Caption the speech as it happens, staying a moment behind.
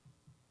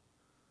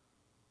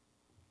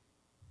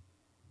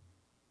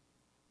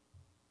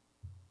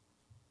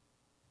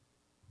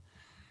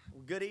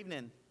Well, good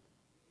evening.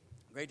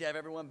 Great to have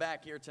everyone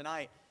back here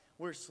tonight.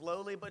 We're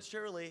slowly but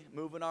surely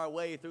moving our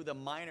way through the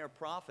minor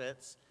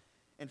prophets.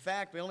 In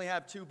fact, we only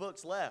have two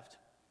books left,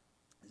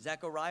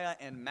 Zechariah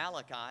and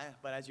Malachi.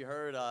 But as you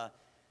heard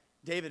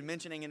David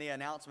mentioning in the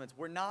announcements,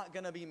 we're not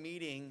going to be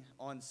meeting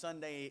on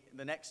Sunday,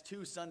 the next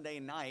two Sunday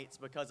nights,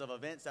 because of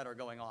events that are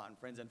going on.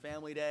 Friends and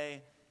Family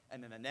Day,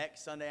 and then the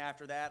next Sunday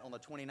after that, on the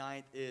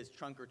 29th, is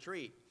Trunk or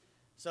Treat.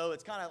 So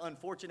it's kind of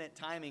unfortunate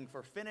timing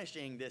for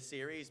finishing this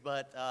series,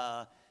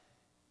 but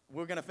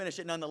we're going to finish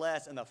it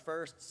nonetheless. And the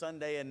first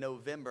Sunday in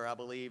November, I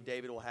believe,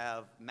 David will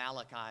have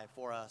Malachi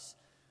for us.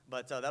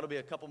 But that'll be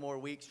a couple more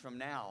weeks from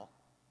now.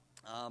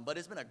 But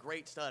it's been a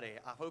great study.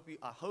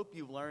 I hope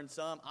you've learned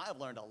some. I've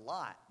learned a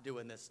lot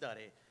doing this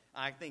study.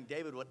 I think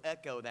David would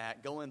echo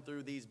that. Going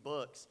through these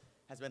books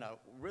has been a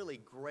really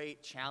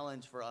great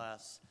challenge for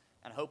us,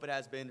 and I hope it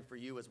has been for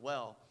you as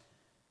well.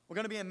 We're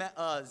going to be in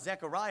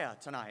Zechariah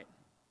tonight.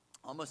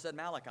 Almost said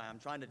Malachi. I'm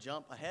trying to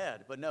jump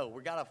ahead. But no,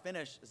 we've got to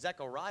finish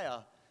Zechariah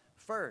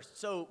first.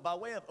 So by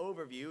way of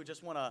overview,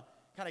 just want to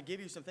kind of give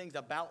you some things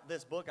about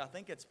this book. I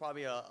think it's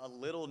probably a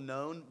little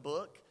known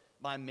book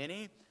by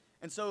many.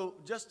 And so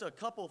just a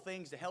couple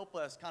things to help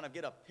us kind of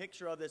get a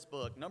picture of this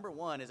book. Number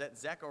one is that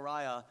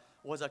Zechariah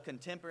was a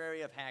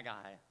contemporary of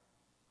Haggai.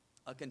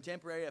 A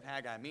contemporary of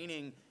Haggai,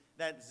 meaning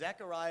that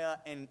Zechariah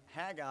and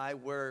Haggai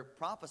were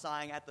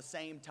prophesying at the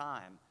same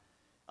time.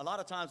 A lot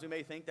of times we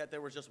may think that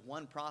there was just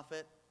one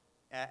prophet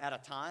at a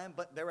time,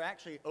 but there were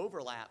actually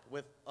overlap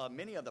with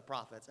many of the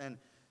prophets. And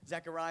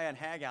Zechariah and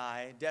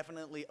Haggai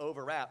definitely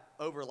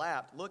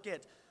overlapped. Look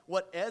at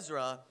what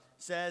Ezra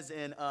says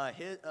in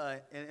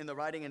the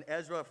writing in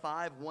Ezra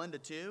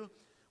 5:1-2.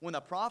 When the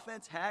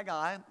prophets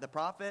Haggai, the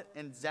prophet,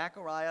 and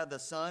Zechariah, the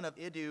son of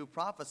Iddo,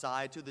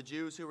 prophesied to the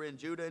Jews who were in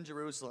Judah and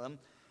Jerusalem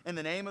in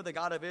the name of the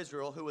God of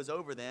Israel who was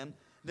over them,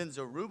 then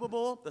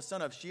Zerubbabel, the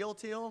son of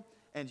Shealtiel,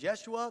 and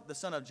Jeshua, the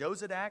son of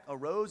Jozadak,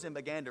 arose and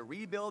began to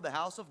rebuild the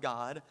house of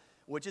God,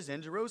 which is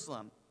in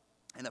Jerusalem.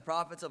 And the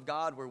prophets of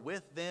God were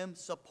with them,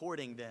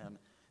 supporting them.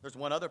 There's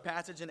one other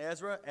passage in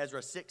Ezra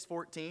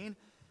 6:14.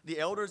 The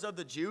elders of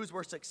the Jews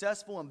were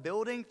successful in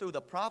building through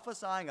the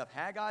prophesying of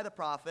Haggai the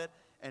prophet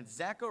and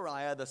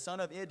Zechariah the son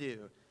of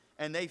Iddo.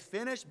 And they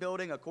finished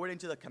building according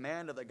to the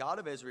command of the God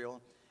of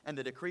Israel and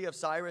the decree of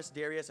Cyrus,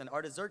 Darius, and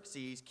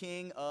Artaxerxes,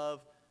 king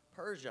of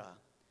Persia.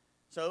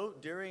 So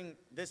during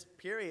this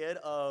period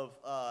of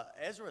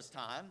Ezra's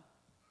time,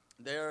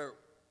 there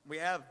we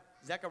have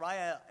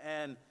Zechariah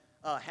and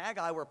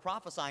Haggai were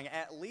prophesying,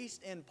 at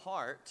least in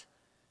part.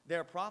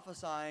 Their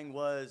prophesying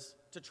was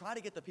to try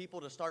to get the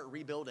people to start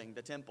rebuilding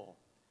the temple.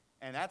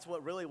 And that's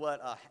what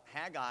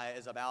Haggai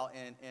is about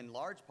in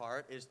large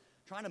part, is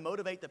trying to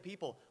motivate the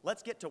people.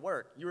 Let's get to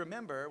work. You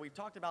remember, we've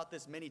talked about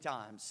this many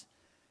times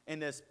in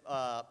this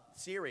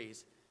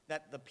series,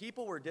 that the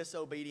people were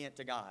disobedient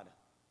to God,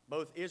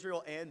 both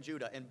Israel and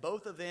Judah. And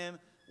both of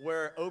them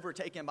were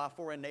overtaken by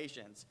foreign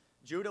nations.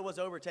 Judah was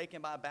overtaken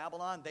by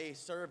Babylon. They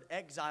served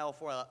exile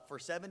for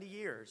 70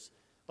 years.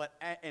 But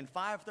in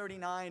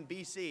 539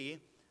 BC,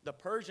 the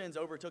Persians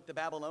overtook the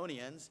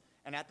Babylonians,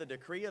 and at the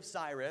decree of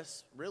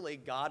Cyrus, really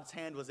God's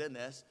hand was in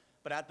this,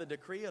 but at the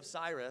decree of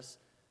Cyrus,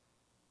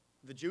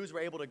 the Jews were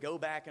able to go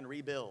back and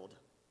rebuild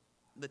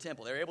the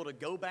temple. They were able to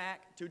go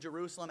back to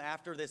Jerusalem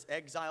after this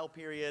exile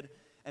period,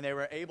 and they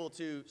were able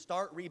to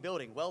start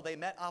rebuilding. Well, they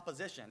met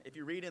opposition. If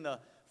you read in the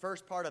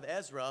first part of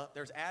Ezra,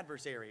 there's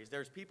adversaries.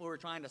 There's people who are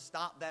trying to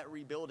stop that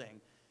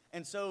rebuilding.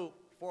 And so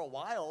for a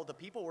while, the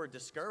people were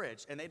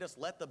discouraged, and they just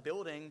let the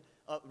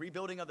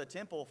rebuilding of the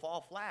temple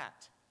fall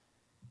flat.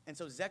 And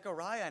so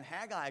Zechariah and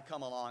Haggai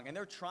come along, and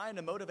they're trying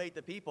to motivate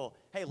the people.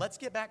 Hey, let's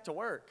get back to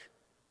work.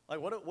 Like,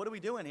 what are we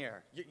doing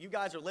here? You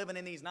guys are living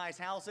in these nice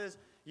houses.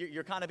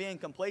 You're kind of being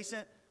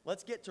complacent.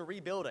 Let's get to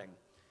rebuilding.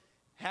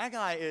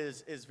 Haggai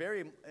is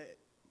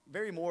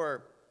very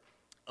more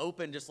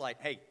open, just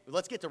like, hey,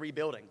 let's get to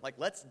rebuilding. Like,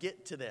 let's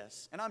get to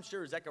this. And I'm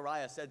sure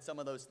Zechariah said some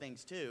of those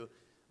things too.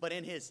 But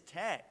in his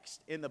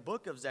text, in the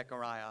book of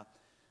Zechariah,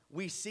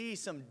 we see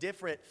some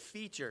different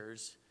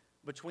features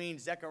between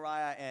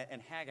Zechariah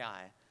and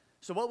Haggai.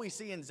 So what we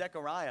see in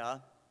Zechariah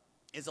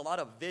is a lot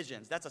of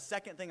visions. That's a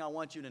second thing I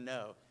want you to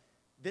know.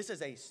 This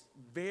is a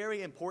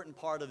very important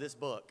part of this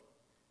book.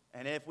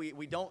 And if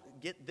we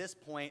don't get this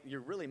point,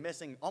 you're really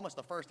missing almost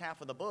the first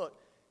half of the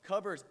book.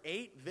 Covers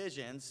 8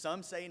 visions,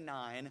 some say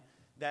 9,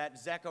 that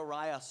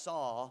Zechariah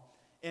saw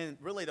in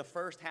really the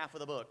first half of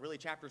the book, really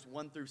chapters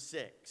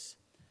 1-6.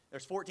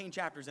 There's 14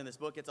 chapters in this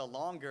book. It's a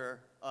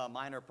longer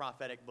minor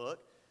prophetic book.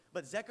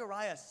 But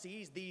Zechariah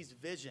sees these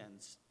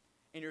visions,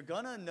 and you're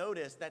going to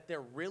notice that they're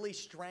really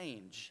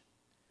strange.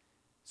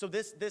 So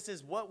this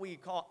is what we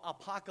call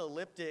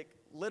apocalyptic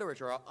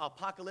literature,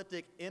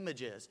 apocalyptic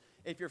images.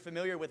 If you're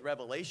familiar with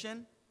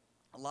Revelation,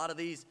 a lot of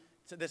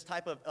this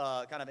type of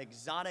kind of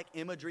exotic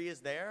imagery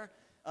is there.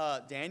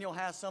 Daniel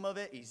has some of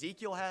it.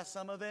 Ezekiel has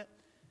some of it.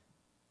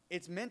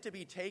 It's meant to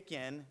be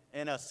taken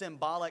in a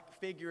symbolic,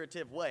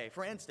 figurative way.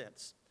 For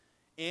instance,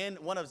 in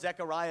one of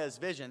Zechariah's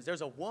visions,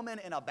 there's a woman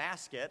in a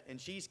basket, and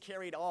she's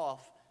carried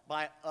off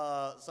by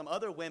some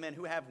other women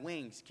who have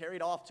wings,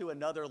 carried off to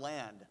another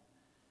land.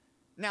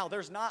 Now,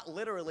 there's not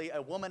literally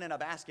a woman in a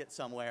basket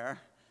somewhere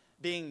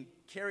being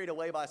carried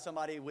away by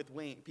somebody with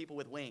people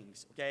with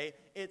wings, okay?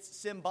 It's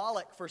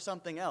symbolic for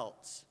something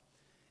else.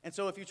 And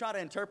so if you try to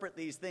interpret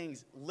these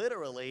things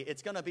literally,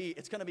 it's going to be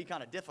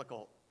kind of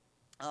difficult.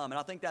 And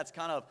I think that's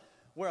kind of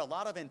where a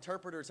lot of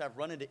interpreters have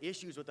run into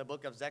issues with the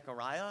book of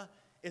Zechariah,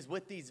 is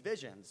with these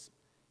visions.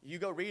 You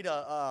go read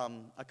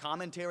a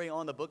commentary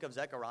on the book of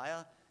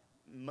Zechariah,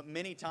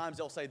 many times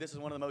they'll say this is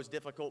one of the most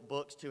difficult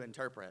books to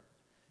interpret.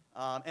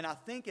 And I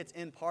think it's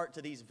in part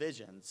to these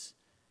visions,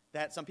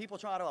 that some people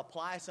try to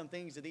apply some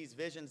things to these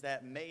visions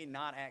that may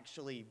not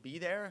actually be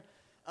there.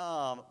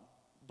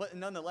 But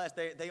nonetheless,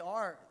 they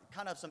are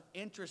kind of some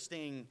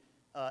interesting,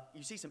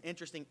 you see some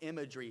interesting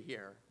imagery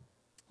here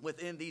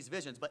within these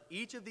visions. But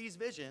each of these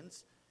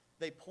visions,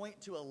 they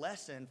point to a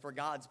lesson for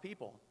God's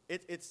people.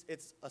 It's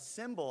a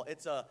symbol,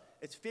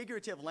 it's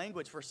figurative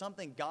language for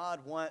something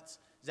God wants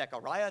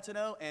Zechariah to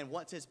know and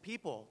wants his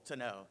people to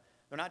know.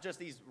 They're not just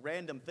these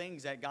random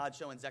things that God's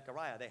showing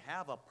Zechariah. They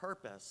have a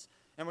purpose.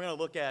 And we're going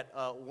to look at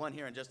one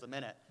here in just a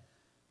minute.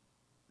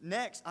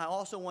 Next, I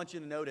also want you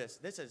to notice,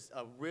 this is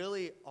a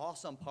really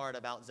awesome part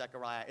about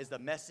Zechariah, is the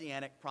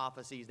messianic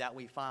prophecies that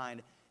we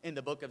find in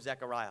the book of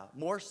Zechariah.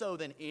 More so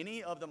than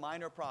any of the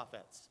minor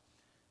prophets,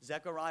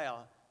 Zechariah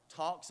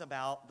talks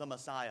about the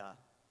Messiah,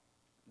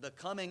 the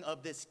coming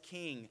of this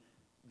king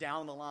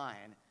down the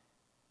line.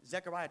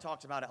 Zechariah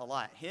talks about it a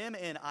lot. Him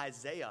and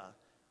Isaiah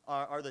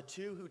are the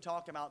two who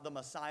talk about the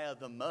Messiah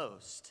the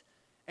most.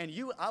 And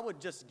I would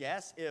just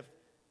guess, if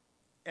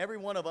every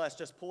one of us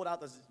just pulled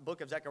out the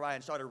book of Zechariah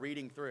and started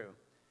reading through,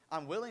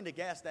 I'm willing to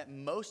guess that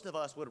most of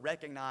us would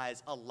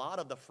recognize a lot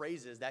of the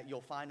phrases that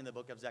you'll find in the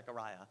book of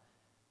Zechariah,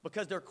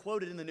 because they're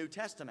quoted in the New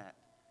Testament.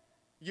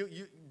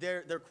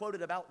 They're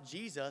quoted about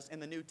Jesus in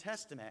the New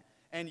Testament.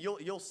 And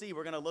you'll see,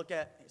 we're going to look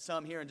at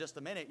some here in just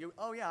a minute.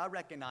 Oh yeah, I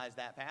recognize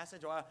that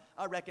passage, or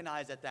I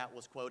recognize that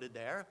was quoted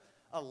there.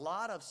 A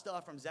lot of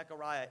stuff from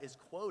Zechariah is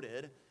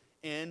quoted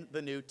in the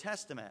New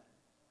Testament.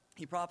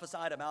 He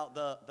prophesied about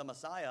the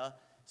Messiah.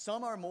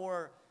 Some are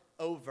more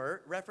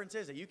overt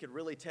references that you could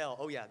really tell,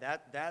 oh yeah,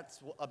 that's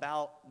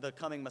about the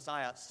coming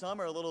Messiah. Some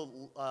are a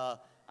little,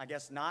 I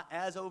guess, not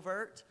as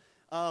overt,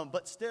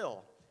 but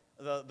still,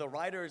 the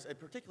writers,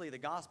 particularly the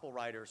gospel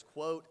writers,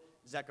 quote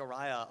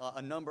Zechariah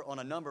on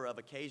a number of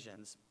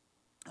occasions.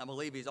 I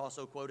believe he's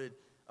also quoted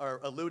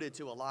or alluded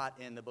to a lot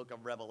in the book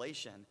of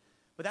Revelation.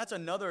 But that's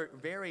another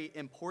very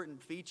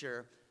important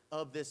feature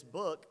of this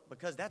book,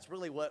 because that's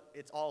really what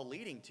it's all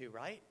leading to,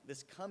 right?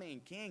 This coming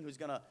king who's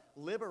going to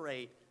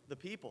liberate the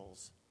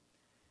peoples.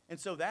 And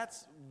so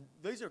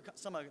these are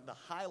some of the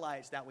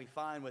highlights that we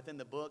find within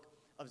the book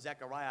of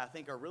Zechariah, I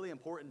think are really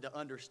important to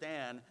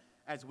understand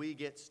as we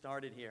get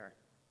started here.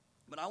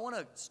 But I want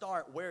to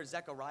start where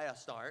Zechariah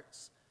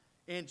starts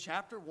in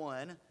chapter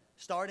 1,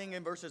 starting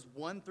in verses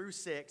 1 through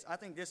 6. I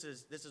think this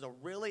is a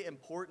really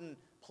important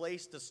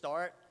place to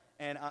start,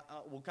 and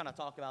we'll kind of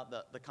talk about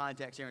the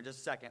context here in just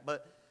a second.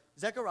 But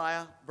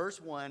Zechariah,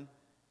 verse 1,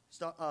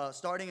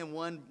 starting in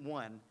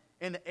 1:1.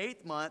 In the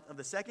 8th month of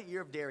the 2nd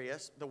year of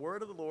Darius, the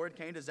word of the Lord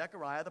came to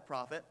Zechariah the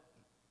prophet,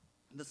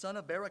 the son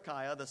of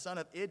Berechiah, the son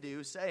of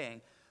Iddu,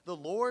 saying, the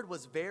Lord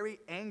was very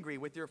angry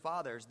with your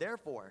fathers.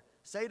 Therefore,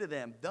 say to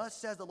them, thus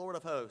says the Lord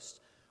of hosts,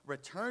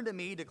 return to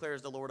me,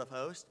 declares the Lord of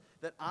hosts,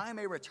 that I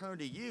may return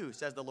to you,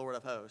 says the Lord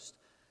of hosts.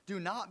 Do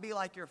not be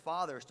like your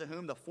fathers, to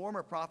whom the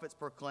former prophets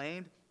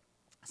proclaimed,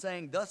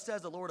 saying, thus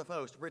says the Lord of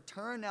hosts,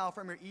 return now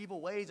from your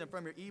evil ways and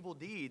from your evil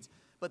deeds.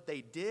 But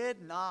they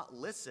did not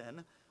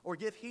listen or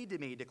give heed to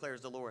me,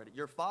 declares the Lord.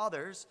 Your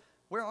fathers,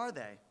 where are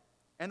they?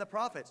 And the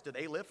prophets, do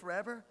they live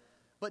forever?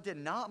 But did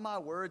not my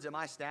words and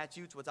my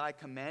statutes, which I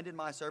commanded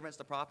my servants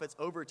the prophets,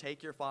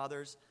 overtake your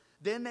fathers?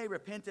 Then they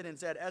repented and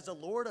said, as the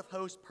Lord of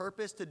hosts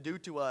purposed to do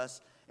to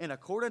us in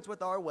accordance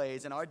with our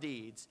ways and our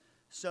deeds,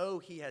 so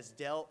he has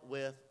dealt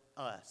with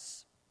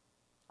us.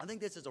 I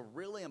think this is a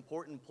really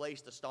important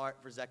place to start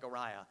for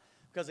Zechariah,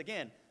 because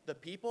again,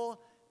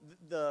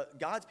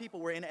 God's people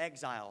were in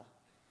exile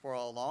for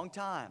a long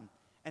time,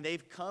 and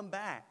they've come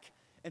back.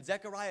 And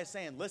Zechariah is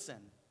saying, listen,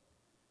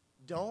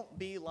 don't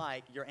be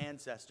like your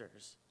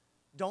ancestors.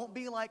 Don't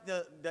be like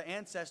the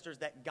ancestors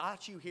that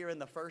got you here in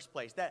the first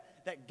place,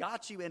 that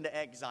got you into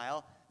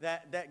exile,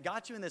 that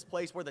got you in this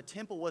place where the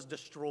temple was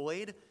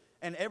destroyed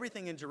and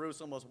everything in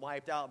Jerusalem was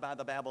wiped out by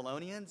the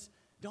Babylonians.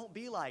 Don't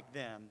be like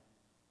them.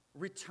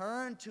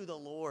 Return to the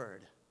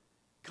Lord.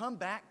 Come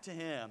back to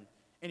him.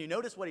 And you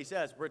notice what he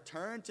says,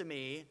 return to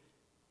me.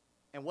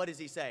 And what does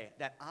he say?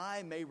 That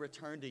I may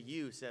return to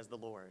you, says the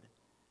Lord.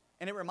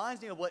 And it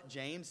reminds me of what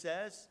James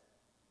says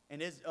in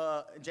his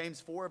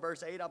James 4,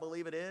 verse 8, I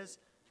believe it is.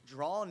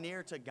 Draw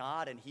near to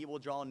God and he will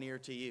draw near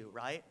to you,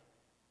 right?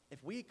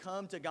 If we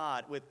come to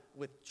God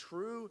with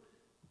true,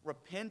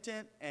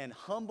 repentant, and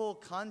humble,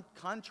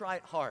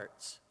 contrite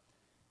hearts,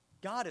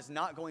 God is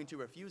not going to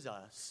refuse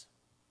us.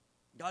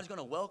 God's going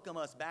to welcome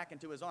us back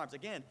into his arms.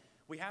 Again,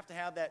 we have to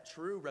have that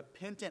true,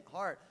 repentant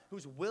heart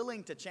who's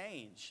willing to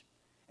change.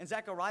 And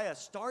Zechariah,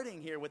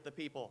 starting here with the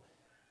people,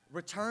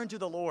 return to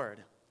the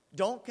Lord.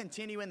 Don't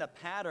continue in the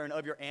pattern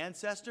of your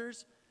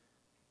ancestors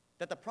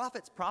that the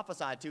prophets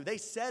prophesied to. They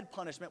said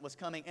punishment was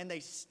coming, and they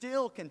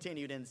still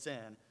continued in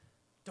sin.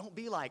 Don't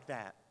be like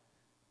that.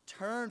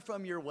 Turn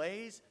from your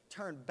ways,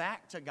 turn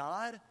back to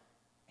God,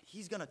 and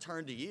he's going to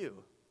turn to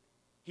you.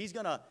 He's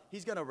going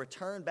to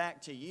return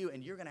back to you,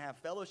 and you're going to have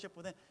fellowship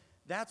with him.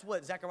 That's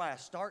what Zechariah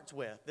starts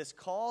with, this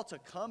call to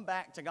come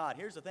back to God.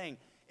 Here's the thing.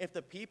 If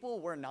the people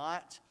were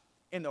not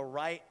in the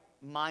right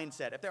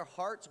mindset, if their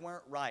hearts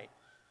weren't right,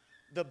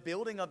 the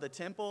building of the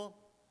temple,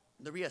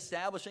 the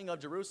reestablishing of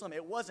Jerusalem,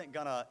 it wasn't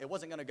gonna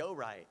go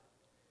right.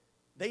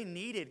 They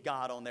needed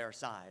God on their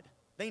side.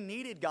 They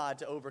needed God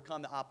to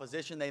overcome the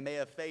opposition they may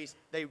have faced,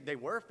 they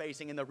were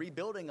facing in the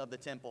rebuilding of the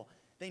temple.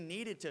 They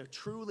needed to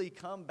truly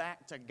come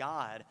back to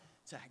God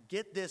to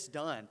get this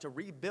done, to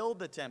rebuild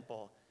the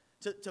temple,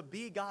 to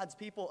be God's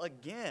people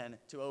again,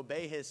 to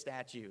obey his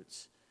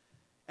statutes.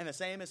 And the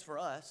same is for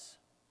us,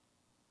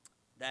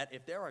 that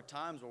if there are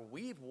times where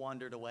we've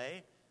wandered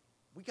away,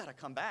 we got to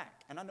come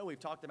back. And I know we've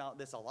talked about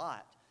this a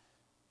lot.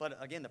 But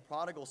again, the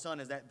prodigal son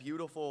is that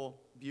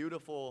beautiful,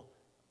 beautiful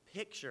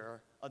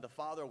picture of the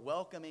father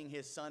welcoming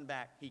his son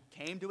back. He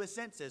came to his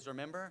senses,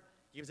 remember?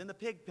 He was in the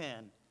pig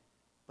pen,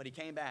 but he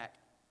came back.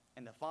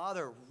 And the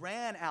father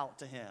ran out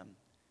to him.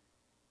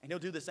 And he'll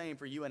do the same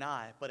for you and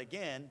I. But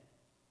again,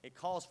 it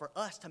calls for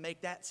us to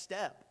make that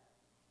step.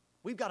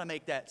 We've got to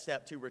make that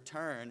step to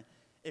return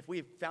if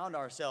we've found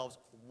ourselves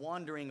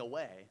wandering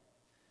away.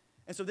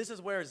 And so this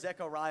is where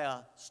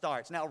Zechariah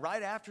starts. Now,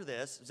 right after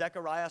this,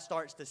 Zechariah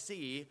starts to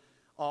see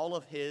all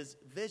of his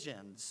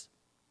visions.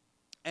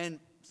 And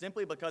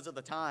simply because of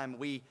the time,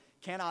 we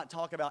cannot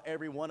talk about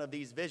every one of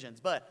these visions.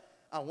 But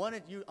I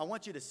want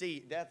you to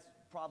see, that's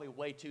probably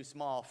way too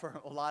small for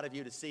a lot of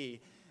you to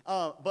see.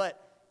 But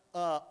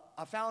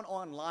I found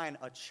online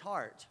a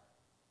chart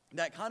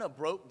that kind of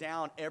broke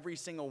down every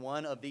single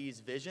one of these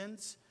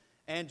visions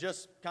and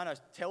just kind of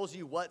tells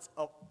you what's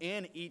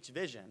in each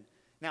vision.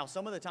 Now,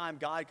 some of the time,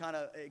 God kind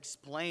of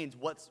explains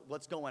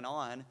what's going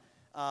on,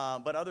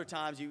 but other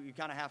times you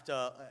kind of have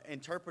to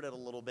interpret it a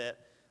little bit.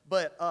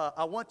 But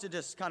I want to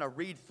just kind of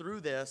read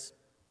through this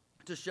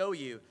to show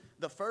you.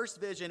 The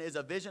first vision is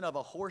a vision of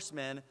a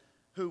horseman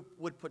who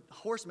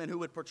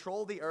would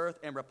patrol the earth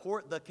and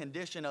report the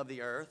condition of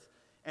the earth,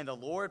 and the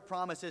Lord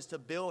promises to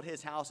build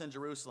his house in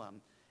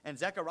Jerusalem. And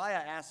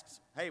Zechariah asks,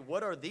 hey,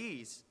 what are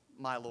these,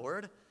 my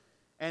Lord?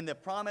 And the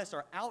promise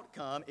or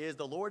outcome is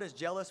the Lord is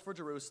jealous for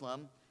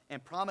Jerusalem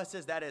and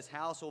promises that his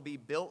house will be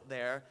built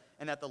there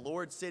and that the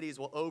Lord's cities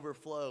will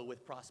overflow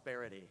with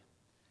prosperity.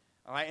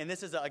 All right, and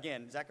this is,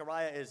 again,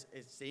 Zechariah is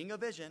seeing a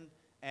vision,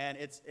 and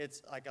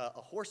it's like a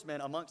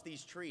horseman amongst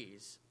these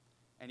trees.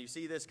 And you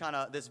see this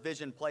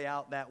vision play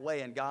out that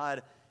way, and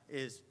God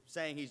is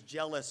saying he's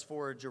jealous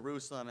for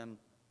Jerusalem and,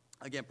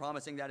 again,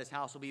 promising that his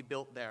house will be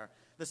built there.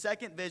 The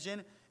second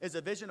vision is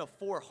a vision of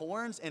 4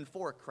 horns and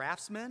 4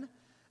 craftsmen.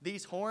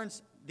 These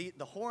horns, the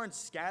horns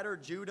scatter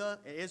Judah,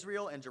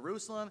 Israel, and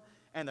Jerusalem,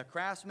 and the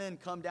craftsmen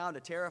come down to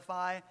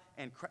terrify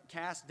and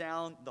cast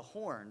down the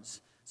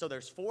horns. So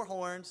there's 4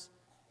 horns,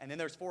 and then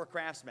there's 4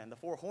 craftsmen. The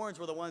 4 horns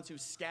were the ones who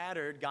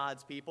scattered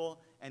God's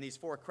people, and these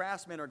 4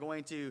 craftsmen are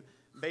going to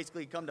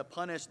basically come to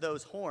punish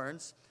those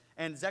horns.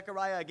 And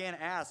Zechariah again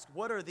asks,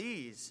 what are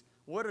these?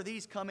 What are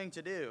these coming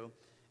to do?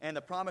 And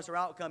the promise or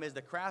outcome is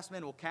the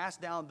craftsmen will cast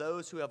down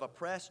those who have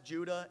oppressed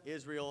Judah,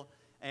 Israel,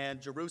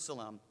 and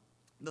Jerusalem.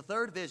 The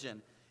third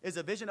vision is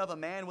a vision of a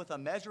man with a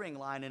measuring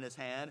line in his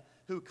hand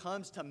who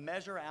comes to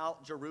measure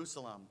out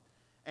Jerusalem.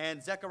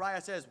 And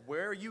Zechariah says,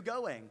 where are you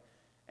going?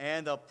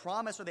 And the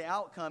promise or the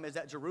outcome is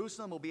that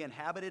Jerusalem will be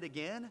inhabited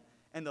again,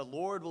 and the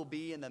Lord will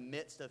be in the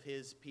midst of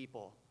his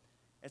people.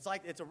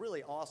 It's a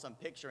really awesome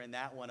picture in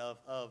that one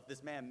of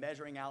this man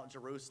measuring out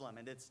Jerusalem.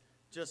 And it's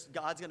just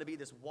God's going to be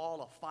this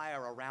wall of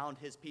fire around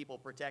his people,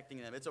 protecting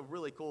them. It's a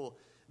really cool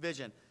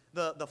vision.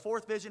 The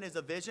fourth vision is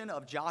a vision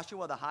of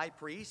Joshua the high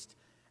priest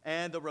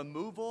and the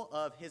removal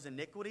of his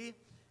iniquity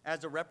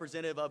as a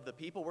representative of the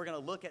people. We're going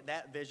to look at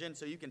that vision,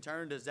 so you can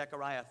turn to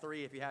Zechariah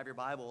 3 if you have your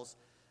Bibles.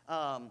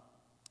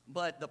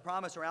 But the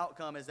promise or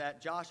outcome is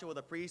that Joshua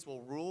the priest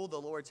will rule the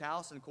Lord's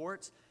house and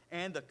courts,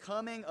 and the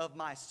coming of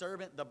my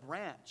servant the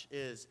branch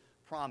is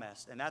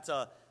promised. And that's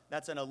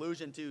an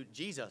allusion to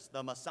Jesus,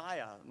 the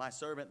Messiah, my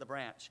servant the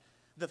branch.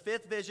 The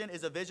fifth vision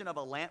is a vision of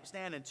a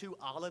lampstand and 2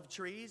 olive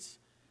trees.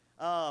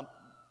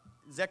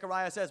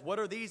 Zechariah says, what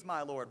are these,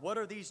 my Lord? What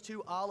are these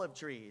 2 olive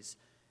trees?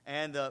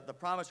 And the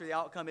promise or the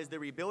outcome is the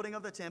rebuilding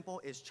of the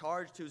temple is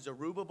charged to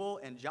Zerubbabel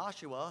and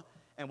Joshua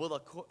and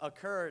will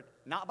occur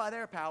not by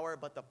their power,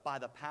 but by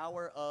the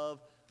power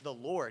of the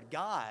Lord.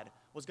 God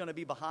was going to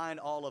be behind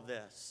all of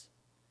this.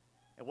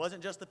 It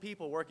wasn't just the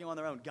people working on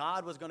their own.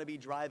 God was going to be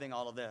driving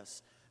all of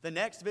this. The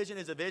next vision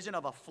is a vision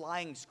of a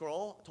flying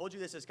scroll. I told you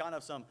this is kind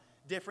of some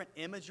different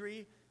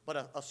imagery,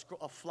 but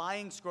a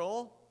flying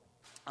scroll.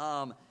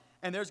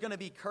 And there's going to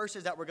be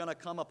curses that were going to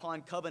come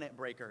upon covenant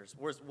breakers,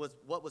 was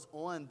what was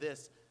on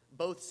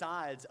both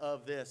sides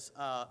of this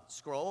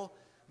scroll.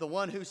 The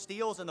one who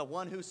steals and the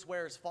one who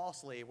swears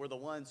falsely were the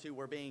ones who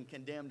were being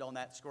condemned on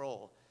that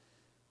scroll.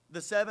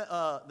 The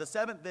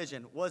seventh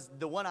vision was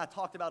the one I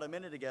talked about a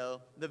minute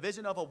ago, the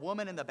vision of a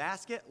woman in the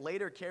basket,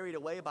 later carried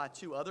away by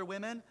two other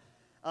women.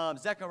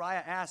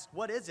 Zechariah asked,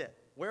 what is it?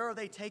 Where are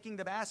they taking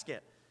the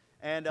basket?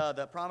 And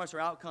the promise or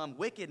outcome,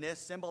 wickedness,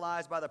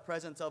 symbolized by the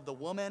presence of the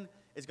woman,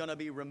 is going to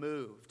be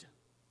removed.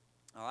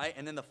 All right,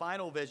 and then the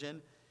final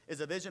vision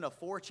is a vision of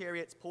 4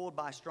 chariots pulled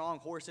by strong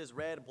horses,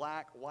 red,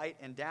 black, white,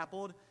 and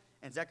dappled.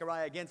 And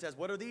Zechariah again says,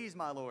 what are these,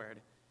 my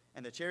Lord?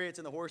 And the chariots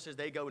and the horses,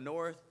 they go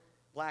north,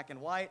 black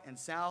and white, and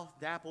south,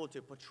 dappled,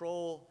 to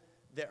patrol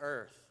the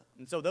earth.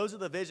 And so those are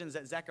the visions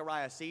that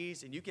Zechariah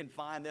sees, and you can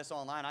find this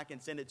online. I can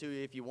send it to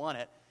you if you want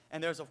it.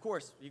 And there's, of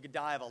course, you could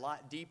dive a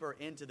lot deeper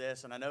into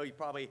this, and I know you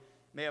probably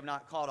may have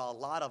not caught a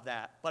lot of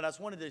that, but I just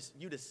wanted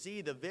you to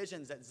see the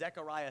visions that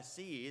Zechariah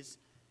sees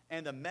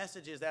and the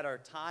messages that are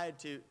tied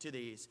to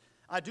these.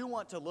 I do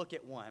want to look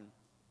at one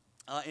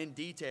in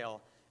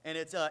detail, and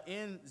it's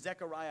in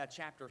Zechariah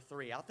chapter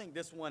 3. I think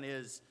this one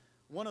is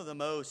one of the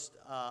most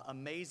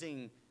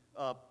amazing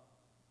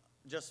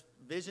just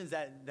visions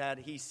that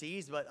he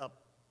sees, but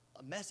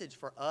a message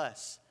for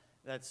us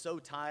that's so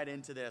tied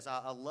into this.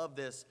 I love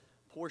this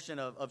portion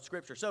of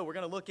Scripture. So we're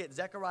going to look at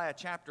Zechariah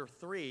chapter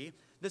 3.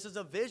 This is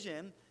a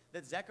vision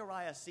that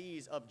Zechariah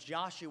sees of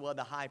Joshua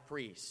the high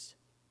priest.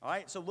 All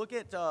right, so look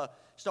at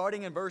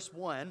starting in verse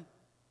 1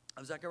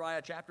 of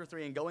Zechariah chapter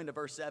 3 and going to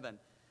verse 7.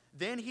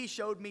 Then he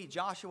showed me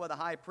Joshua the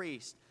high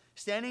priest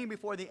standing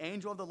before the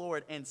angel of the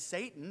Lord, and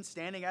Satan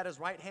standing at his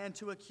right hand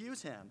to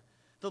accuse him.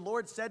 The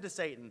Lord said to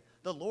Satan,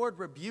 the Lord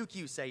rebuke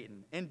you,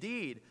 Satan.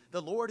 Indeed,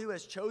 the Lord who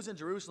has chosen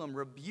Jerusalem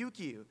rebuke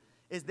you.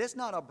 Is this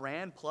not a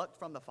brand plucked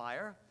from the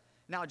fire?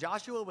 Now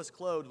Joshua was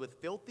clothed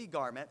with filthy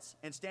garments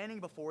and standing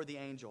before the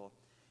angel.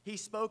 He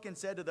spoke and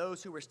said to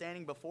those who were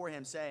standing before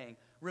him, saying,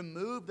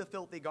 remove the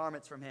filthy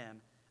garments from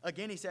him.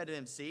 Again he said to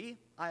him, see,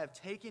 I have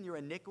taken your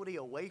iniquity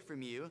away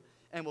from you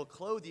and will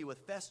clothe you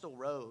with festal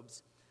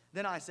robes.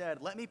 Then I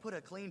said, let me put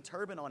a clean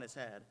turban on his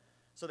head.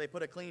 So they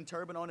put a clean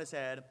turban on his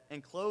head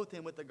and clothed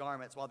him with the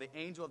garments while the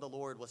angel of the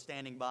Lord was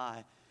standing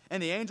by.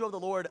 And the angel of the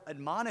Lord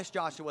admonished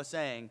Joshua,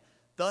 saying,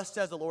 thus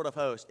says the Lord of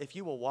hosts, if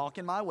you will walk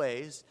in my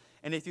ways,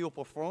 and if you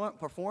will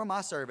perform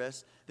my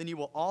service, then you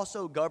will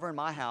also govern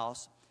my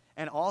house,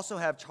 and also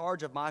have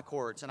charge of my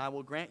courts, and I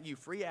will grant you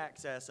free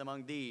access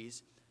among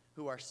these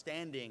who are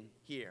standing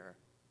here.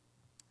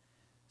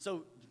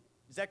 So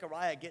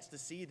Zechariah gets to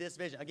see this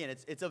vision. Again,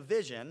 it's a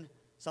vision,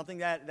 something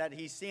that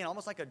he's seeing,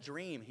 almost like a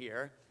dream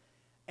here.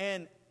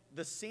 And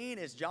the scene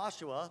is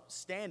Joshua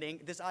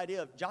standing, this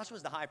idea of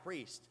Joshua's the high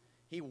priest.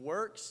 He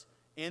works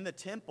in the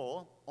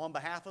temple on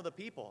behalf of the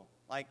people.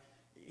 Like,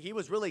 he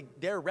was really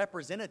their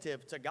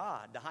representative to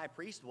God, the high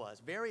priest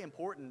was. Very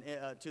important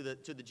to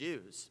the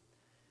Jews.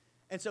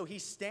 And so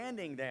he's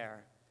standing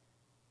there.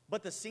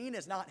 But the scene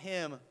is not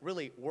him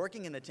really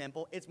working in the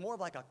temple. It's more of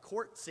like a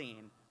court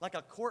scene, like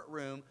a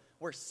courtroom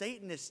where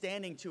Satan is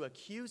standing to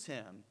accuse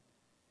him.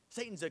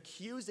 Satan's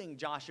accusing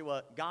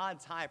Joshua,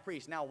 God's high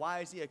priest. Now, why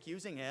is he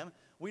accusing him?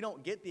 We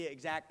don't get the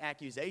exact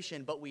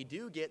accusation, but we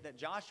do get that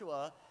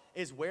Joshua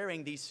is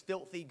wearing these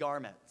filthy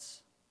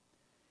garments.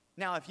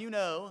 Now, if you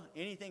know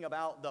anything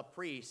about the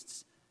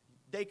priests,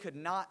 they could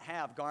not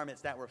have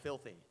garments that were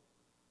filthy.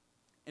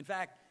 In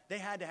fact, they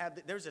had to have,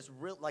 there's this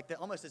real,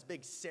 almost this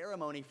big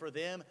ceremony for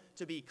them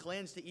to be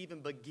cleansed to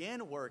even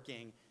begin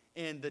working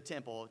in the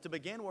temple, to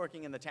begin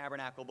working in the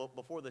tabernacle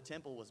before the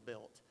temple was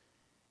built.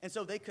 And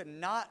so they could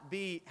not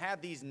have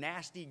these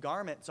nasty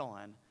garments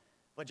on,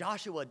 but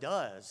Joshua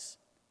does.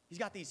 He's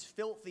got these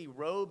filthy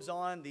robes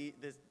on, these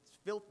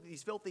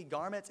filthy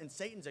garments, and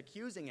Satan's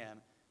accusing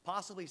him,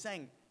 possibly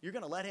saying, you're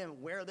going to let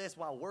him wear this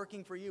while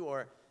working for you,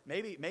 or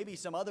maybe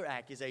some other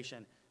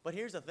accusation. But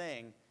here's the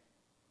thing.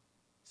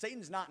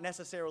 Satan's not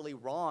necessarily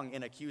wrong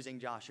in accusing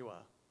Joshua.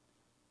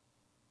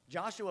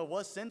 Joshua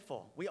was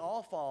sinful. We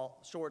all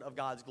fall short of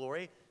God's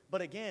glory.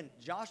 But again,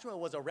 Joshua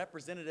was a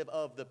representative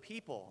of the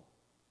people.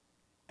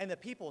 And the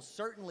people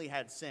certainly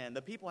had sinned.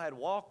 The people had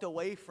walked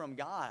away from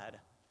God.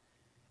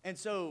 And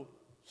so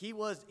he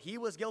was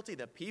guilty.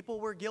 The people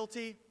were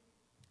guilty.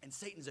 And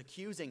Satan's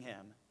accusing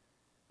him.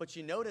 But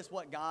you notice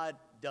what God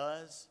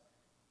does?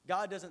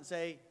 God doesn't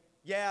say,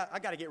 yeah, I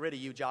got to get rid of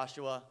you,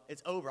 Joshua.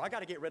 It's over. I got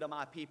to get rid of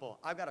my people.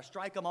 I've got to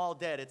strike them all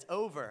dead. It's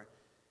over.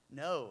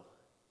 No.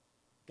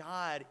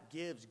 God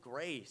gives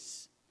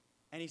grace.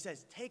 And he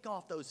says, take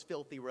off those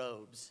filthy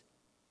robes.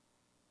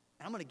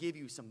 And I'm going to give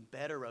you some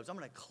better robes. I'm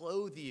going to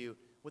clothe you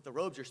with the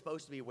robes you're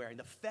supposed to be wearing,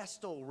 the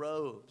festal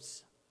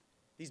robes.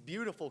 These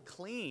beautiful,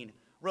 clean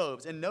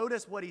robes. And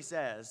notice what he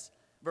says,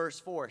 verse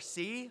 4.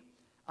 See,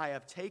 I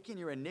have taken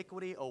your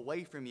iniquity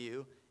away from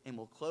you and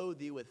will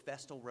clothe you with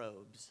festal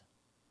robes.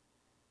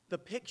 The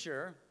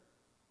picture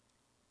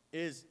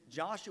is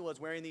Joshua's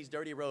wearing these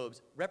dirty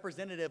robes,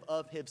 representative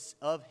of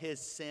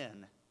his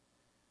sin.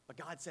 But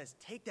God says,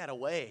 take that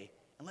away,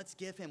 and let's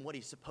give him what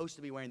he's supposed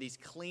to be wearing, these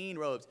clean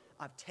robes.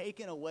 I've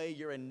taken away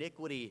your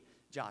iniquity,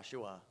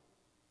 Joshua.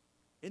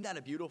 Isn't that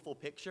a beautiful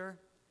picture?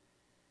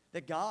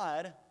 That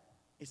God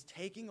is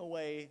taking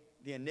away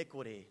the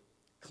iniquity,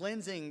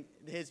 cleansing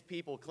his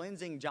people,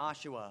 cleansing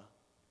Joshua.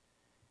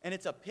 And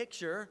it's a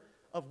picture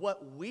of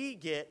what we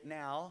get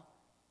now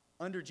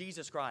under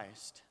Jesus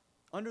Christ,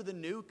 under the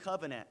new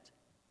covenant.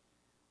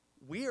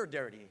 We are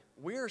dirty.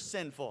 We are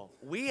sinful.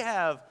 We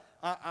have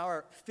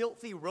our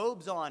filthy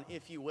robes on,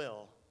 if you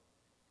will.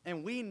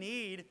 And we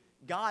need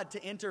God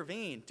to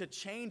intervene, to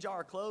change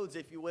our clothes,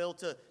 if you will,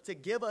 to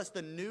give us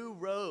the new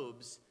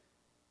robes.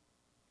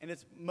 And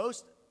it's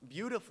most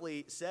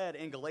beautifully said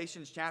in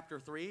Galatians chapter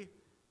 3,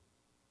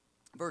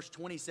 verse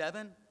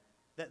 27,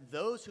 that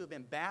those who have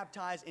been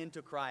baptized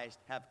into Christ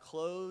have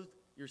clothed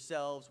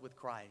yourselves with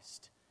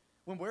Christ.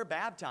 When we're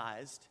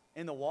baptized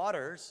in the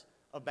waters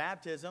of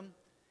baptism,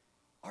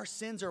 our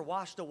sins are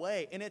washed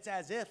away. And it's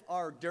as if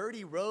our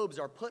dirty robes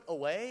are put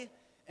away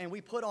and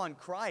we put on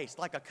Christ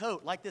like a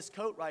coat, like this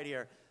coat right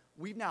here.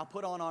 We've now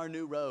put on our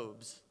new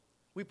robes.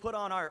 We put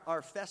on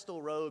our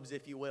festal robes,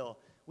 if you will.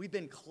 We've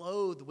been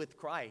clothed with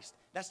Christ.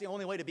 That's the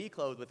only way to be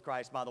clothed with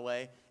Christ, by the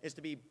way, is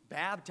to be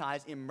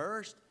baptized,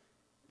 immersed,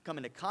 come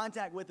into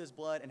contact with his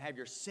blood, and have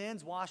your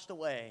sins washed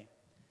away.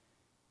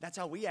 That's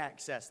how we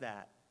access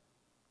that.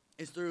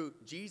 It's through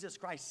Jesus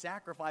Christ's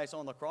sacrifice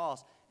on the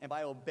cross, and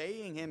by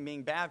obeying him,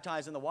 being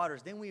baptized in the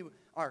waters. Then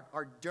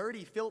our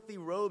dirty, filthy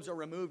robes are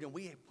removed, and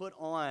we put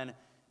on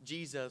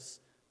Jesus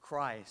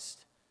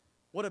Christ.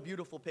 What a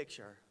beautiful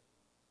picture.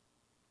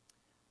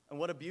 And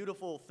what a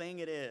beautiful thing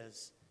it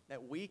is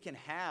that we can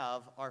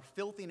have our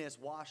filthiness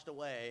washed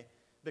away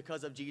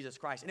because of Jesus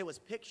Christ. And it was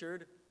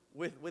pictured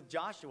with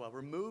Joshua,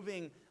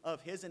 removing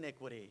of his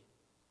iniquity.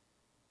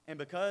 And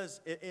because,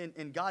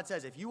 and God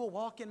says, if you will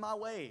walk in my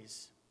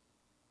ways,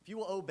 if you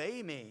will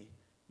obey me,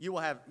 you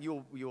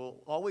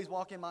will always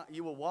walk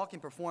you will walk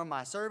and perform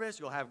my service.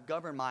 You'll have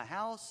govern my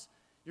house.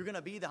 You're going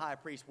to be the high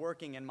priest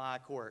working in my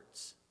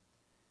courts.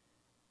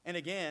 And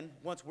again,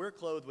 once we're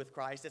clothed with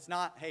Christ, it's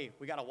not, hey,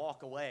 we got to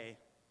walk away.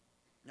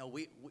 No,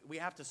 we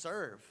have to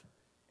serve.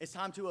 It's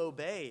time to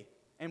obey,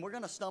 and we're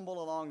going to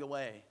stumble along the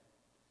way.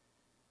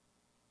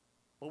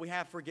 But we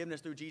have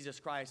forgiveness through Jesus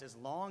Christ as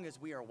long as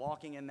we are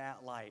walking in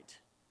that light.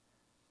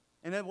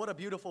 And then what a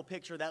beautiful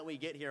picture that we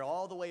get here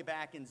all the way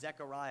back in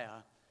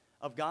Zechariah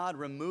of God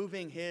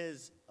removing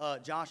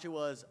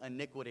Joshua's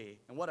iniquity.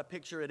 And what a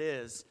picture it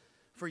is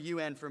for you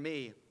and for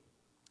me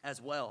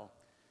as well.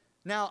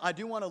 Now, I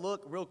do want to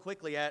look real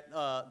quickly at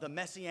the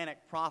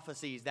messianic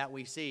prophecies that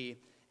we see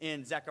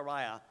in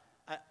Zechariah.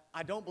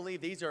 I don't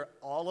believe these are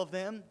all of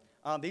them.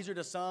 These are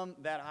just some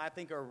that I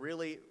think are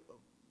really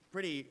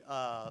pretty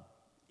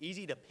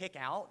easy to pick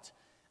out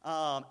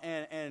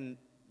and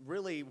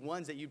really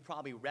ones that you'd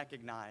probably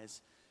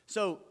recognize.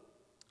 So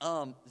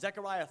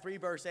Zechariah 3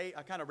 verse 8,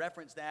 I kind of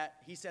referenced that.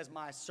 He says,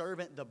 my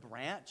servant the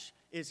branch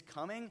is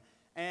coming.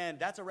 And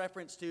that's a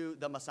reference to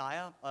the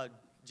Messiah.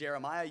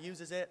 Jeremiah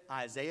uses it.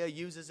 Isaiah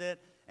uses it.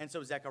 And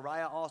so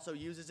Zechariah also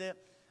uses it.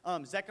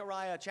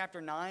 Zechariah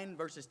chapter 9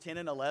 verses 10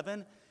 and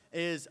 11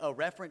 is a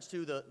reference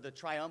to the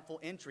triumphal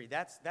entry.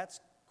 That's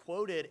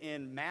quoted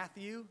in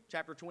Matthew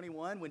chapter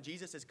 21 when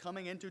Jesus is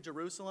coming into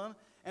Jerusalem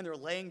and they're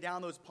laying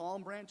down those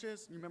palm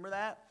branches. You remember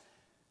that?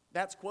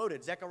 That's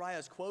quoted. Zechariah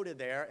is quoted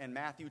there in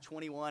Matthew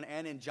 21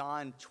 and in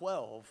John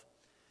 12.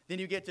 Then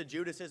you get to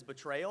Judas's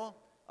betrayal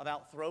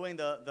about throwing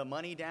the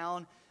money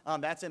down.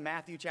 That's in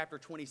Matthew chapter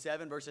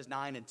 27 verses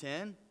 9 and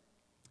 10.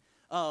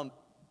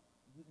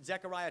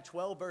 Zechariah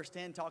 12 verse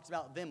 10 talks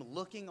about them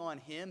looking on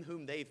him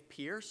whom they've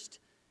pierced.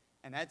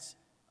 And that's,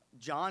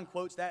 John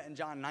quotes that in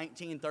John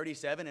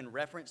 19:37 in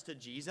reference to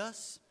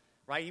Jesus,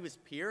 right? He was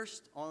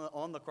pierced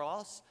on the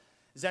cross.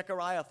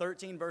 Zechariah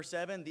 13 verse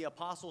 7, the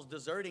apostles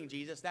deserting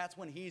Jesus. That's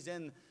when he's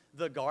in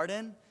the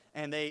garden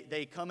and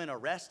they come and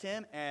arrest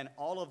him and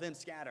all of them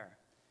scatter.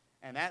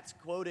 And that's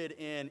quoted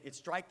in, it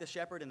strike the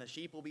shepherd and the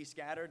sheep will be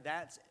scattered.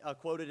 That's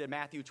quoted in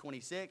Matthew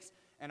 26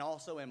 and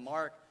also in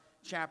Mark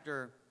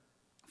chapter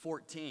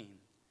 14.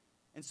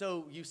 And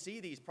so you see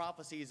these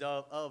prophecies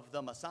of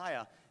the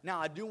Messiah. Now,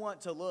 I do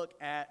want to look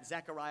at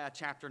Zechariah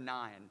chapter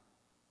 9.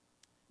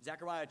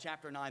 Zechariah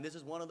chapter 9, this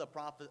is one of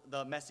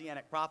the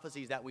messianic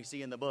prophecies that we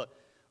see in the book.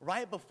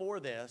 Right before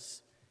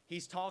this,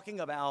 he's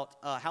talking about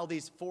how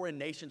these foreign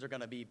nations are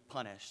going to be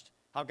punished,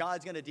 how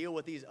God's going to deal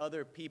with these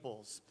other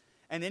peoples.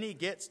 And then he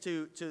gets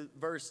to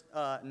verse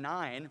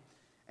 9,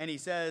 and he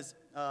says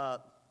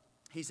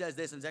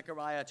this in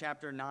Zechariah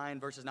chapter 9,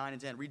 verses 9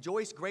 and 10.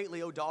 Rejoice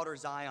greatly, O daughter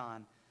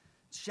Zion.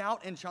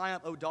 Shout in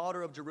triumph, O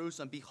daughter of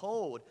Jerusalem.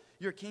 Behold,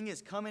 your king is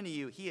coming to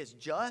you. He is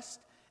just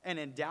and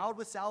endowed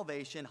with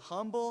salvation,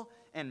 humble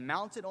and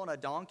mounted on a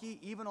donkey,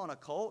 even on a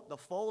colt, the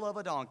foal of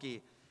a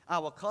donkey. I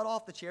will cut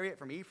off the chariot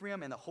from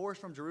Ephraim and the horse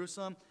from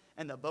Jerusalem,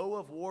 and the bow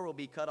of war will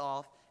be cut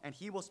off, and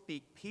he will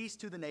speak peace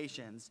to the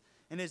nations.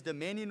 And his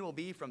dominion will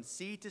be from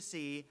sea to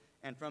sea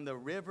and from the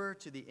river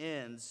to the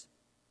ends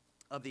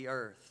of the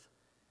earth.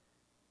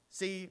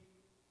 See,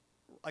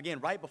 again,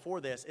 right before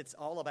this, it's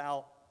all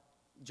about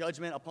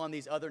judgment upon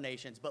these other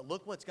nations. But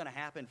look what's going to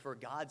happen for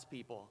God's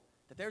people.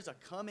 That there's a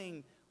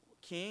coming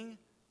king,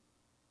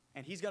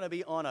 and he's going to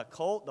be on a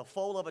colt, the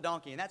foal of a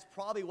donkey. And that's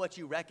probably what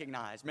you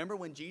recognize. Remember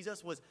when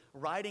Jesus was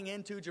riding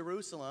into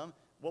Jerusalem,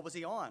 what was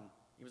he on?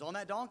 He was on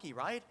that donkey,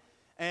 right?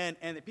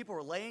 And the people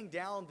were laying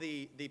down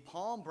the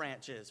palm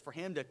branches for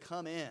him to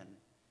come in.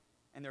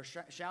 And they're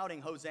shouting,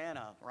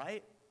 Hosanna,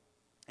 right?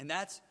 And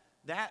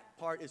that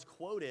part is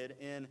quoted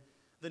in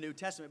the New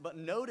Testament. But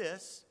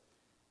notice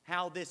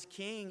how this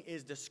king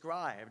is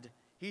described.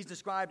 He's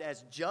described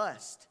as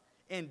just,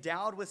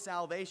 endowed with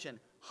salvation,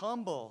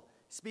 humble,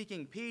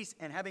 speaking peace,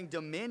 and having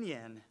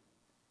dominion.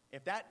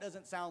 If that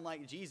doesn't sound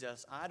like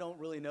Jesus, I don't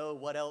really know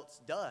what else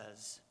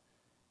does.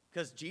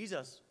 Because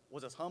Jesus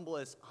was as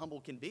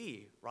humble can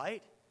be,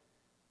 right?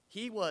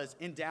 He was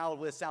endowed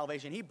with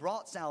salvation. He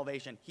brought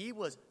salvation. He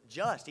was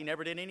just. He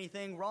never did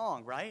anything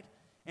wrong, right?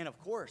 And of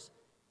course,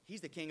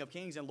 he's the King of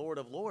Kings and Lord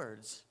of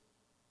Lords.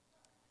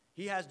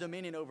 He has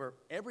dominion over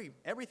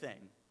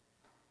everything.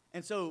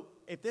 And so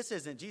if this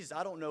isn't Jesus,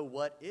 I don't know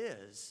what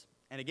is.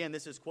 And again,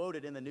 this is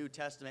quoted in the New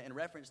Testament in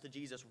reference to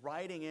Jesus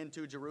riding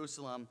into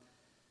Jerusalem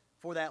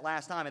for that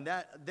last time. And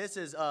this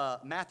is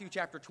Matthew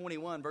chapter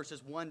 21,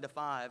 verses 1 to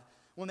 5.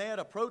 When they had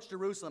approached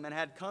Jerusalem and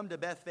had come to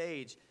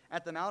Bethphage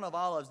at the Mount of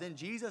Olives, then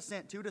Jesus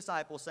sent 2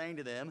 disciples, saying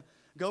to them,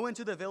 "Go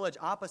into the village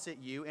opposite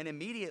you, and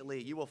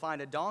immediately you will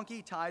find a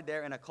donkey tied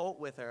there and a colt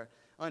with her.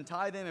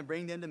 Untie them and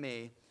bring them to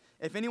me.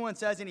 If anyone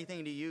says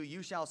anything to you,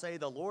 you shall say,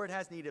 'The Lord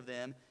has need of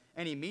them,'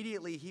 and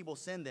immediately he will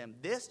send them."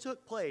 This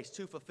took place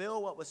to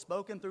fulfill what was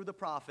spoken through the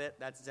prophet,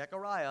 that's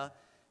Zechariah,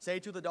 "Say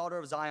to the daughter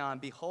of Zion,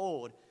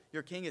 Behold,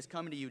 your king is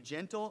coming to you,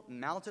 gentle,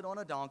 mounted on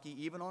a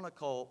donkey, even on a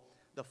colt,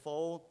 the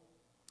foal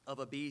of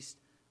a beast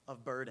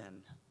of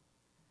burden."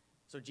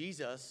 So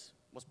Jesus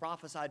was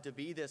prophesied to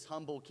be this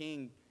humble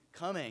king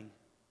coming,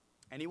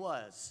 and he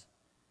was.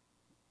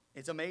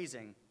 It's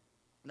amazing.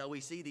 Now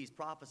we see these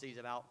prophecies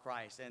about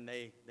Christ, and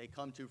they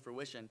come to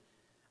fruition.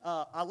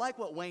 I like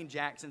what Wayne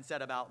Jackson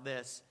said about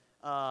this,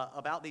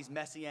 about these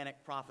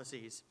messianic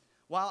prophecies.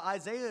 While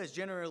Isaiah is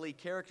generally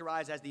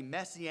characterized as the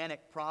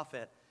messianic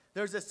prophet,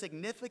 there's a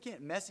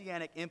significant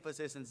messianic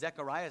emphasis in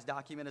Zechariah's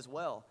document as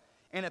well.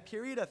 In a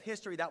period of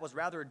history that was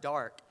rather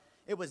dark,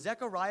 it was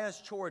Zechariah's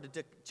chore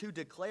to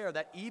declare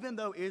that even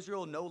though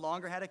Israel no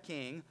longer had a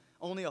king,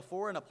 only a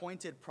foreign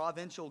appointed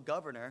provincial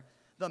governor,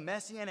 the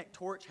messianic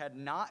torch had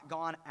not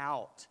gone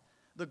out.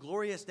 The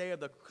glorious day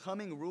of the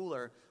coming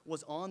ruler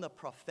was on the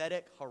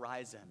prophetic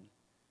horizon.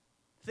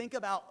 Think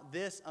about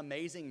this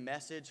amazing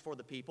message for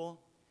the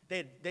people.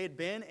 They had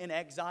been in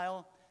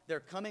exile. They're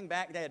coming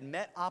back. They had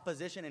met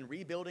opposition in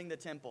rebuilding the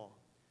temple.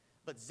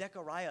 But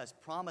Zechariah is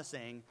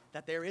promising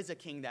that there is a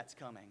king that's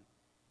coming.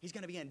 He's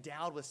going to be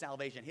endowed with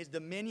salvation. His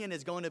dominion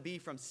is going to be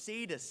from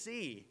sea to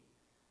sea.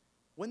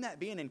 Wouldn't that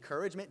be an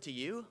encouragement to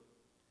you?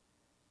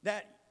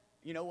 That,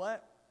 you know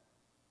what?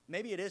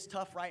 Maybe it is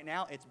tough right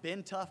now. It's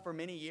been tough for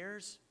many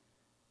years.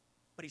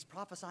 But he's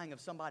prophesying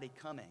of somebody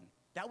coming.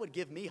 That would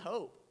give me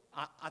hope.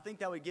 I think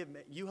that would give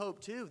you hope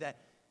too, that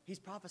he's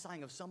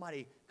prophesying of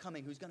somebody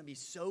coming who's going to be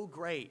so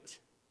great.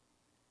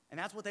 And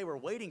that's what they were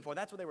waiting for.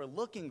 That's what they were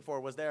looking for,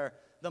 was the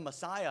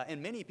Messiah.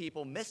 And many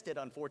people missed it,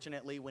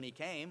 unfortunately, when he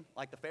came,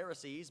 like the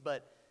Pharisees.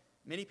 But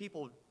many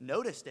people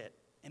noticed it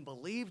and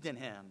believed in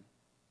him.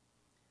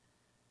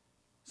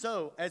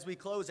 So, as we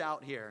close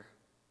out here,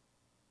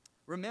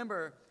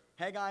 remember,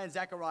 Haggai and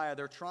Zechariah,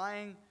 they're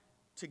trying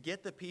to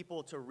get the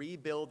people to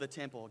rebuild the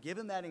temple. Give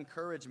them that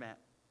encouragement.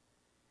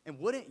 And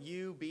wouldn't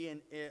you be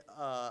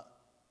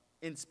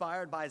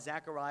inspired by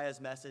Zechariah's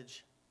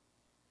message?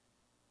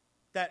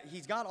 That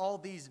he's got all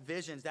these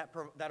visions that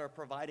are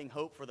providing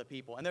hope for the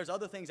people. And there's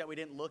other things that we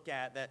didn't look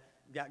at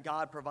that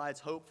God provides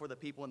hope for the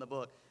people in the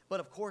book. But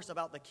of course,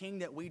 about the king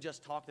that we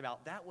just talked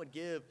about, that would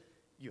give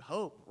you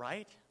hope,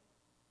 right?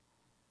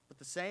 But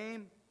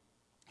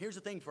here's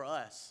the thing for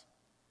us.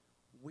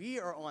 We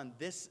are on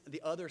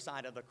the other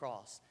side of the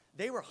cross.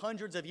 They were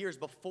hundreds of years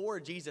before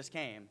Jesus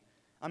came.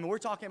 I mean, we're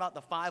talking about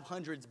the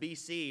 500s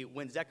BC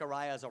when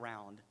Zechariah is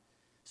around.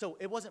 So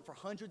it wasn't for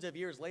hundreds of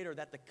years later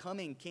that the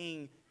coming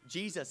king,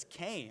 Jesus,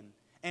 came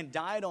and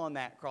died on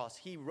that cross.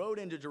 He rode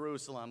into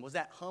Jerusalem, was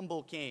that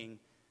humble king.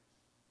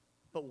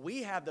 But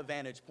we have the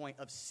vantage point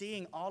of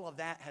seeing all of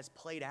that has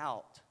played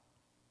out.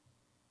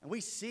 And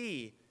we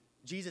see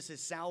Jesus'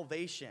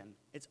 salvation.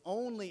 It's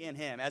only in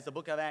him. As the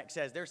book of Acts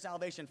says, there's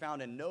salvation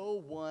found in no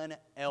one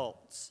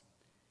else.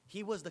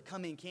 He was the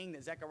coming king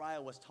that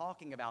Zechariah was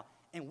talking about,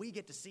 and we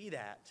get to see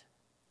that.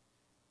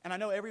 And I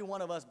know every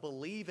one of us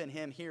believe in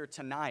him here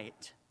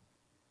tonight,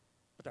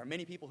 but there are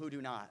many people who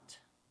do not.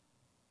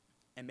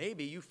 And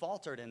maybe you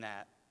faltered in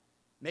that.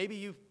 Maybe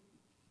you've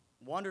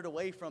wandered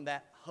away from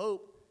that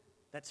hope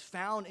that's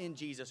found in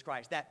Jesus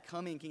Christ, that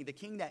coming king, the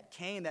king that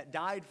came, that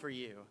died for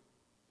you.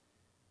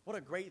 What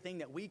a great thing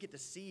that we get to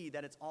see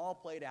that it's all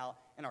played out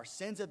and our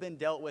sins have been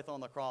dealt with on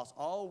the cross.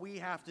 All we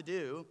have to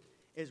do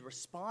is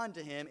respond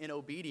to him in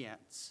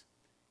obedience.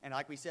 And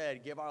like we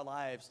said, give our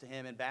lives to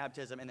him in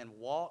baptism and then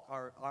walk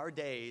our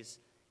days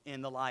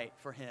in the light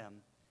for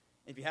him.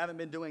 If you haven't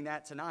been doing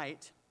that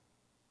tonight,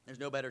 there's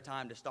no better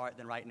time to start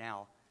than right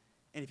now.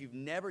 And if you've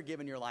never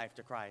given your life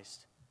to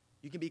Christ,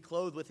 you can be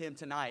clothed with him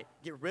tonight.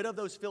 Get rid of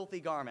those filthy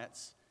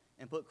garments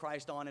and put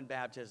Christ on in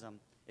baptism.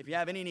 If you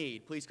have any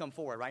need, please come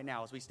forward right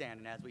now as we stand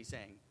and as we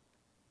sing.